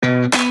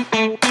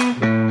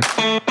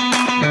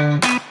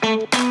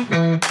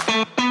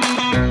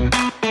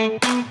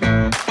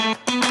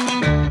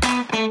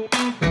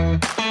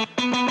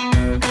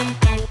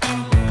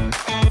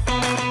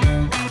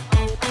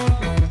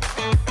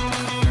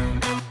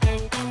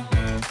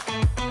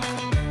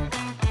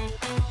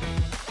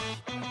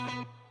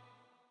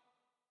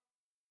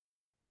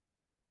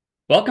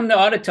Welcome to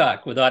Audit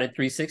Talk with Audit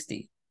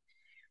 360,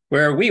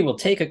 where we will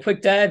take a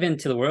quick dive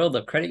into the world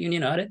of credit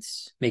union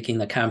audits, making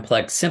the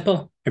complex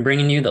simple and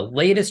bringing you the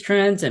latest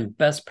trends and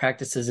best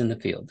practices in the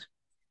field.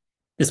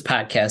 This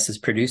podcast is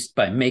produced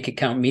by Make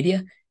Account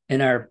Media,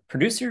 and our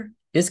producer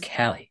is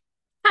Callie.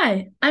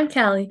 Hi, I'm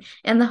Callie,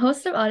 and the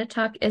host of Audit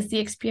Talk is the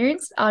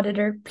experienced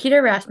auditor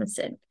Peter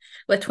Rasmussen,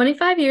 with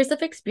 25 years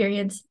of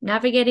experience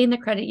navigating the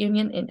credit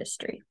union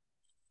industry.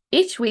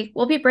 Each week,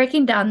 we'll be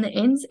breaking down the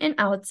ins and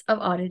outs of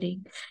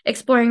auditing,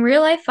 exploring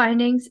real-life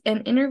findings,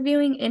 and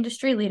interviewing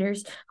industry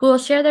leaders who will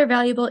share their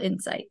valuable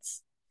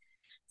insights.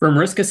 From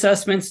risk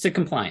assessments to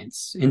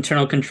compliance,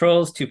 internal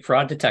controls to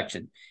fraud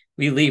detection,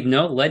 we leave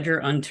no ledger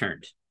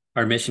unturned.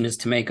 Our mission is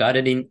to make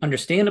auditing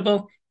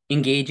understandable,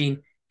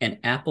 engaging, and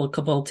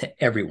applicable to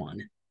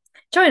everyone.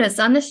 Join us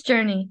on this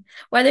journey.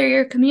 Whether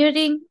you're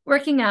commuting,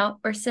 working out,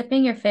 or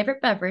sipping your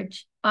favorite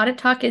beverage, Audit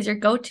Talk is your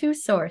go-to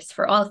source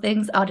for all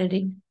things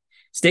auditing.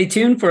 Stay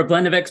tuned for a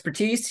blend of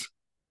expertise,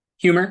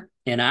 humor,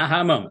 and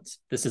aha moments.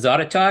 This is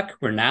Audit Talk,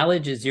 where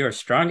knowledge is your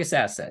strongest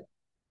asset.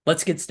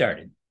 Let's get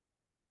started.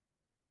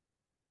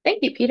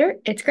 Thank you, Peter.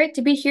 It's great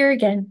to be here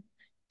again.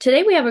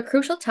 Today we have a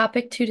crucial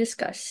topic to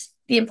discuss: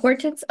 the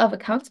importance of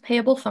accounts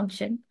payable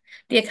function,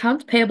 the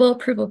accounts payable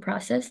approval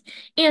process,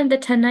 and the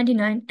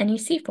 1099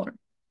 NEC form.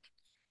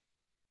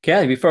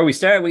 Kelly, before we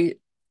start, we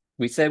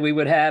said we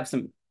would have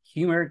some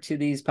humor to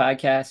these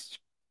podcasts.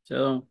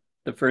 So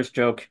the first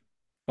joke: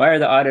 why are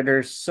the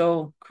auditors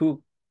so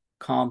cool,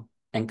 calm,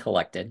 and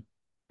collected?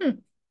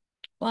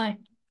 Why?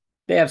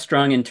 They have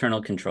strong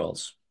internal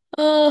controls.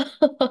 Oh,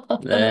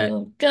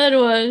 good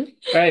one.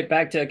 All right,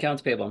 back to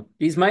accounts payable.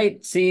 These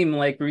might seem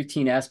like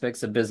routine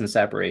aspects of business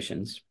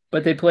operations,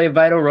 but they play a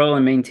vital role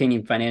in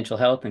maintaining financial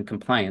health and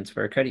compliance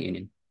for a credit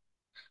union.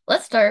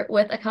 Let's start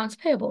with accounts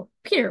payable.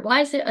 Peter,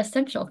 why is it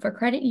essential for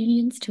credit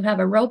unions to have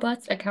a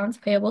robust accounts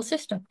payable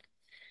system?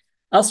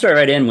 I'll start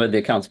right in with the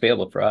accounts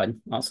payable fraud,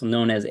 also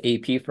known as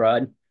AP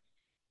fraud.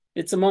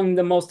 It's among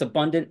the most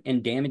abundant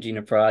and damaging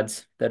of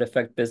frauds that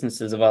affect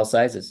businesses of all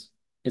sizes.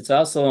 It's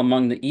also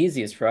among the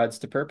easiest frauds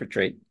to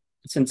perpetrate,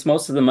 since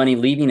most of the money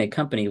leaving a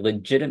company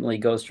legitimately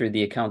goes through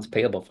the accounts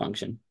payable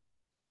function.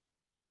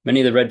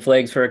 Many of the red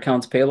flags for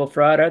accounts payable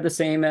fraud are the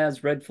same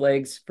as red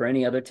flags for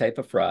any other type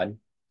of fraud.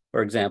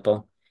 For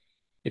example,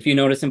 if you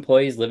notice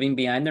employees living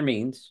behind their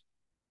means,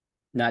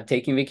 not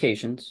taking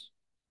vacations,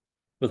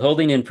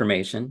 withholding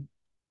information,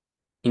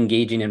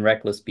 engaging in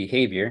reckless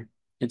behavior,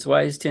 it's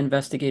wise to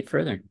investigate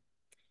further.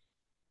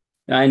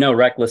 Now, I know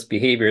reckless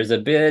behavior is a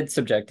bit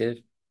subjective.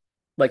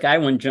 Like, I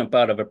wouldn't jump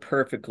out of a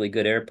perfectly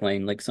good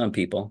airplane like some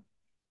people.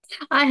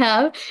 I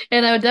have,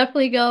 and I would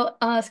definitely go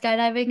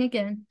skydiving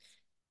again.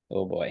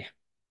 Oh boy.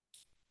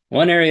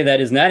 One area that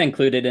is not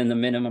included in the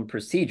minimum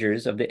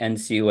procedures of the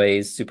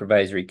NCUA's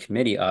Supervisory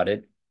Committee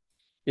audit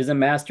is a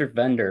master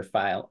vendor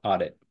file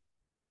audit.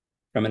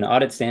 From an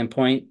audit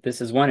standpoint,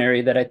 this is one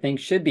area that I think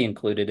should be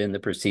included in the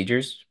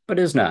procedures, but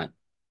is not.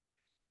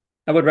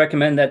 I would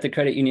recommend that the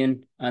credit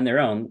union, on their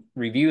own,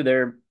 review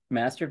their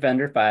master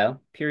vendor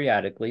file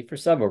periodically for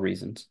several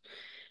reasons.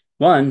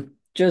 One,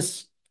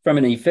 just from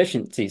an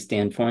efficiency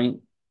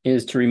standpoint,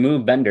 is to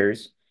remove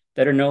vendors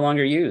that are no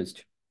longer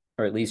used,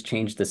 or at least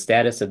change the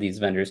status of these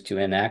vendors to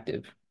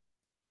inactive.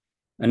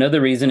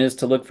 Another reason is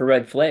to look for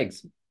red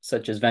flags,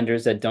 such as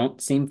vendors that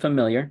don't seem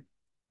familiar,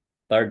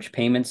 large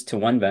payments to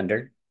one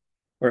vendor,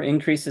 or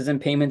increases in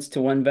payments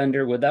to one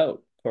vendor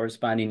without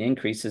corresponding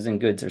increases in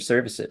goods or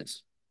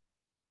services.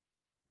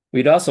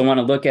 We'd also want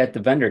to look at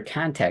the vendor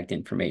contact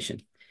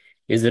information.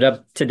 Is it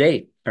up to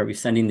date? Are we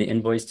sending the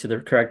invoice to the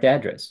correct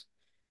address?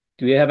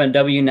 Do we have a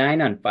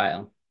W-9 on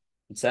file,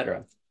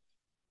 etc.?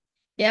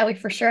 Yeah, we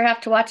for sure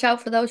have to watch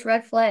out for those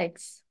red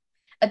flags.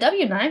 A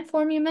W-9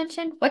 form you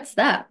mentioned? What's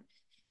that?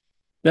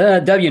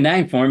 The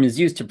W-9 form is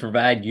used to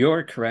provide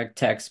your correct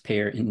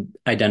taxpayer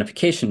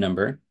identification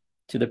number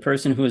to the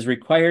person who is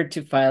required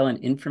to file an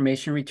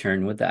information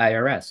return with the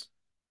IRS.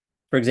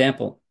 For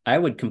example, I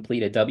would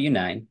complete a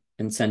W-9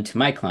 and send to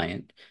my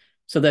client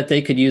so that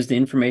they could use the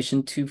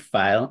information to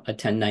file a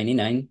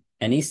 1099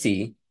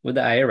 NEC with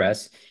the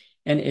IRS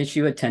and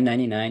issue a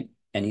 1099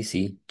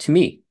 NEC to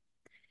me.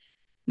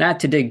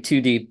 Not to dig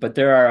too deep, but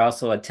there are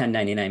also a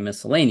 1099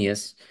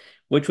 miscellaneous,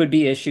 which would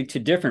be issued to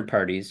different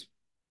parties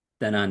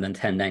than on the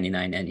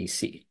 1099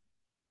 NEC.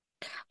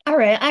 All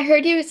right, I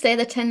heard you say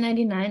the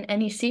 1099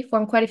 NEC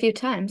form quite a few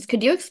times.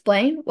 Could you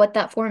explain what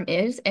that form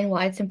is and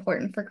why it's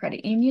important for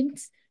credit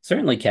unions?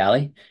 Certainly,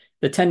 Callie.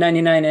 The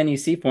 1099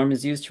 NEC form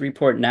is used to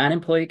report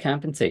non-employee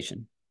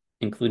compensation,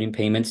 including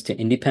payments to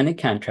independent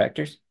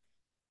contractors,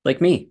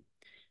 like me,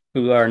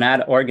 who are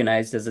not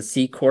organized as a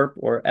C Corp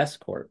or S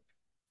Corp,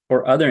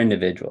 or other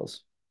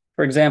individuals.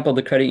 For example,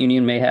 the credit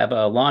union may have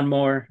a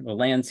lawnmower, a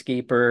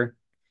landscaper,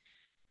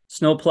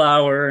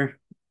 snowplower,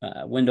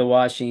 window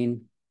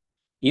washing,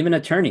 even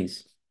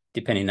attorneys,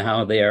 depending on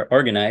how they are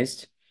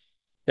organized,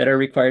 that are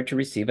required to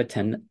receive a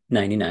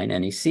 1099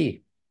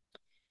 NEC.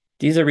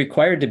 These are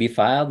required to be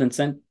filed and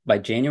sent by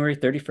January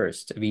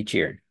 31st of each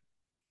year.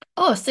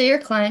 Oh, so your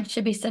client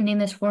should be sending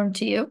this form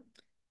to you?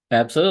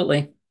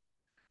 Absolutely.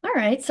 All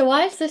right, so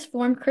why is this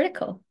form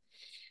critical?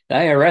 The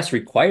IRS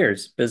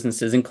requires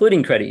businesses,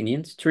 including credit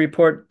unions, to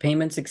report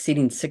payments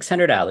exceeding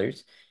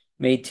 $600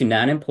 made to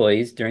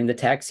non-employees during the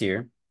tax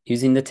year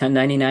using the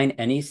 1099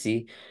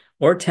 NEC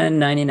or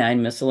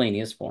 1099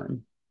 miscellaneous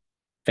form.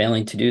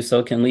 Failing to do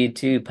so can lead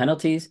to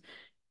penalties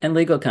and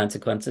legal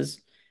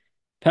consequences.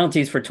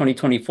 Penalties for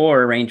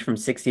 2024 range from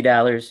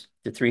 $60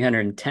 to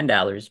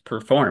 $310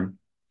 per form,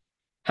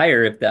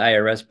 higher if the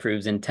IRS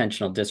proves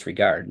intentional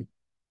disregard.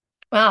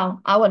 Wow,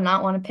 I would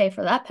not want to pay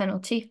for that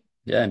penalty.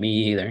 Yeah,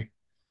 me either.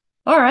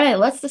 All right,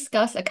 let's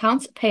discuss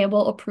accounts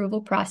payable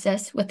approval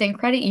process within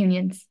credit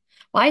unions.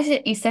 Why is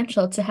it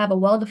essential to have a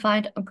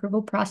well-defined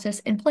approval process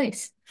in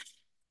place?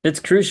 It's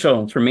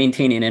crucial for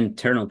maintaining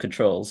internal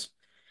controls.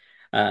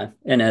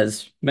 And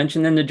as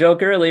mentioned in the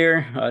joke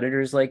earlier,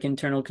 auditors like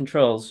internal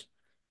controls.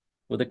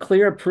 With a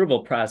clear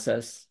approval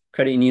process,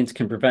 credit unions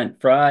can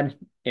prevent fraud,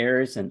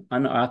 errors, and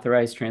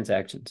unauthorized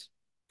transactions.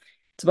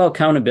 It's about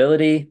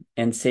accountability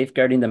and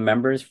safeguarding the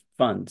members'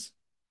 funds.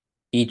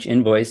 Each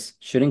invoice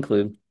should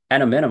include,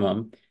 at a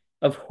minimum,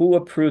 of who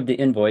approved the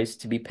invoice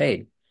to be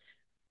paid,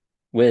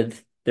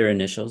 with their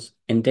initials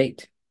and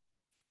date.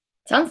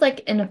 Sounds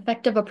like an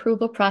effective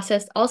approval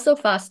process also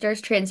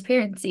fosters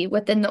transparency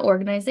within the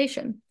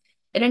organization.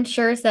 It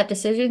ensures that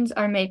decisions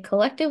are made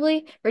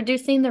collectively,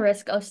 reducing the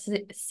risk of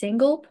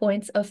single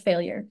points of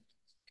failure.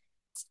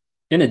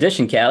 In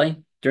addition,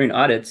 Callie, during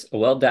audits, a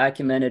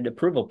well-documented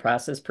approval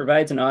process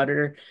provides an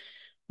auditor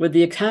with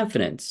the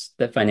confidence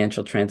that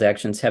financial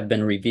transactions have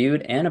been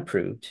reviewed and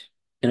approved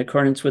in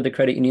accordance with the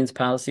credit union's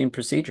policy and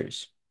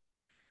procedures.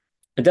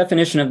 A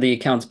definition of the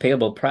accounts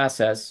payable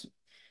process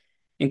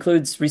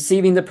includes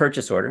receiving the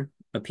purchase order,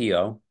 a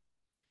PO,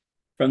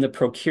 from the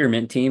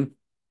procurement team.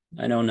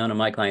 I know none of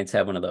my clients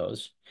have one of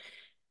those.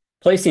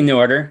 Placing the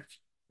order,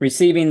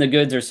 receiving the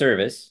goods or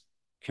service,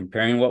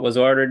 comparing what was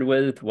ordered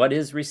with what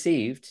is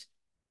received,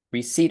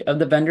 receipt of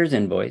the vendor's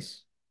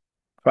invoice,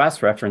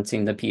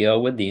 cross-referencing the PO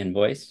with the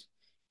invoice,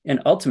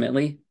 and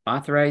ultimately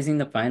authorizing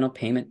the final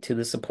payment to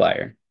the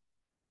supplier.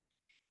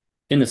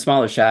 In the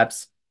smaller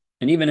shops,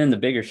 and even in the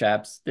bigger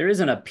shops, there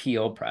isn't a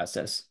PO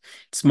process.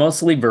 It's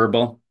mostly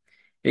verbal.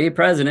 Hey,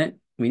 President,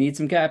 we need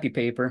some copy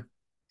paper.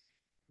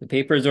 The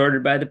paper is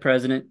ordered by the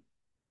president.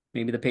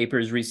 Maybe the paper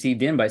is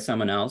received in by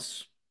someone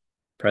else.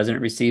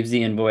 President receives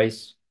the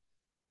invoice.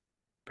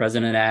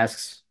 President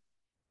asks,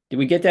 did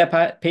we get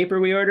that paper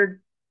we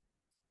ordered?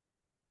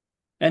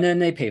 And then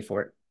they pay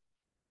for it.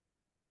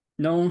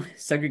 No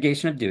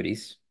segregation of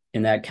duties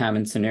in that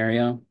common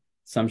scenario.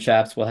 Some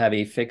shops will have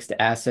a fixed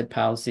asset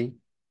policy,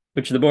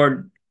 which the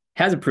board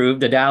has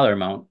approved a dollar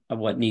amount of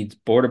what needs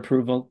board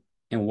approval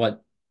and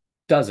what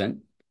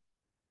doesn't.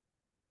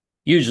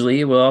 Usually,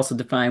 it will also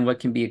define what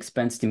can be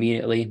expensed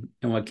immediately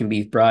and what can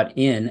be brought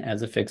in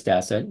as a fixed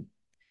asset.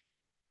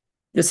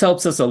 This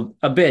helps us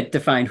a bit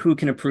define who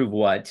can approve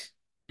what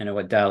and at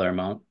what dollar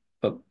amount,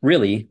 but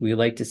really, we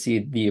like to see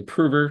the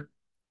approver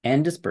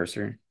and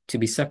disperser to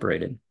be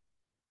separated.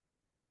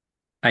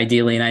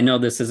 Ideally, and I know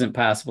this isn't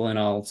possible in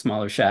all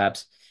smaller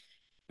shops,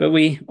 but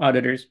we,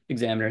 auditors,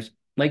 examiners,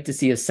 like to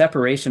see a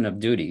separation of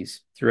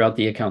duties throughout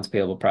the accounts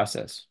payable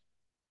process.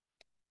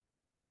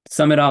 To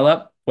sum it all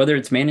up, whether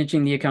it's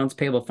managing the accounts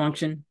payable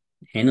function,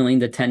 handling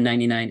the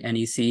 1099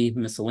 NEC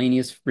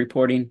miscellaneous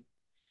reporting,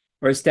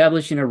 or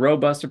establishing a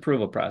robust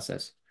approval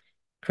process,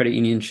 credit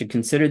unions should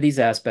consider these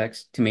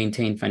aspects to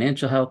maintain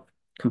financial health,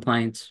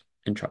 compliance,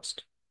 and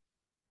trust.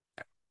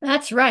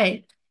 That's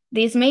right.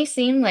 These may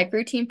seem like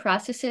routine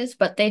processes,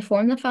 but they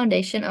form the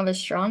foundation of a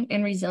strong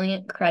and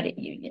resilient credit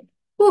union.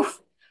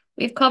 Oof,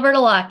 we've covered a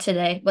lot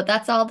today, but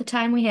that's all the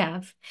time we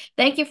have.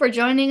 Thank you for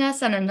joining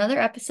us on another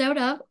episode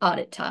of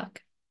Audit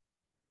Talk.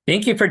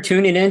 Thank you for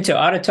tuning in to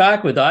Audit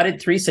Talk with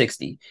Audit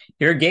 360,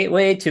 your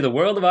gateway to the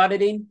world of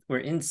auditing,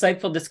 where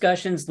insightful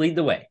discussions lead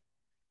the way.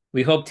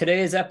 We hope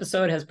today's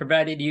episode has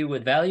provided you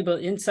with valuable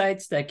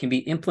insights that can be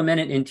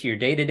implemented into your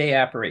day-to-day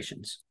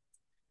operations.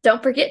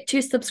 Don't forget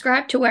to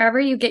subscribe to wherever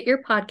you get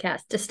your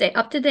podcast to stay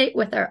up to date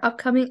with our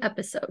upcoming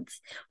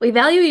episodes. We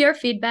value your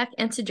feedback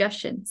and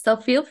suggestions, so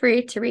feel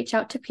free to reach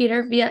out to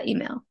Peter via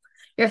email.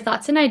 Your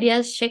thoughts and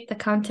ideas shape the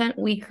content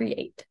we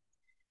create.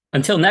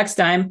 Until next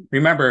time,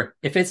 remember,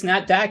 if it's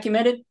not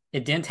documented,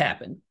 it didn't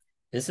happen.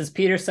 This is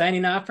Peter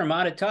signing off from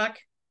Audit Talk.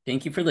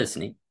 Thank you for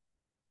listening.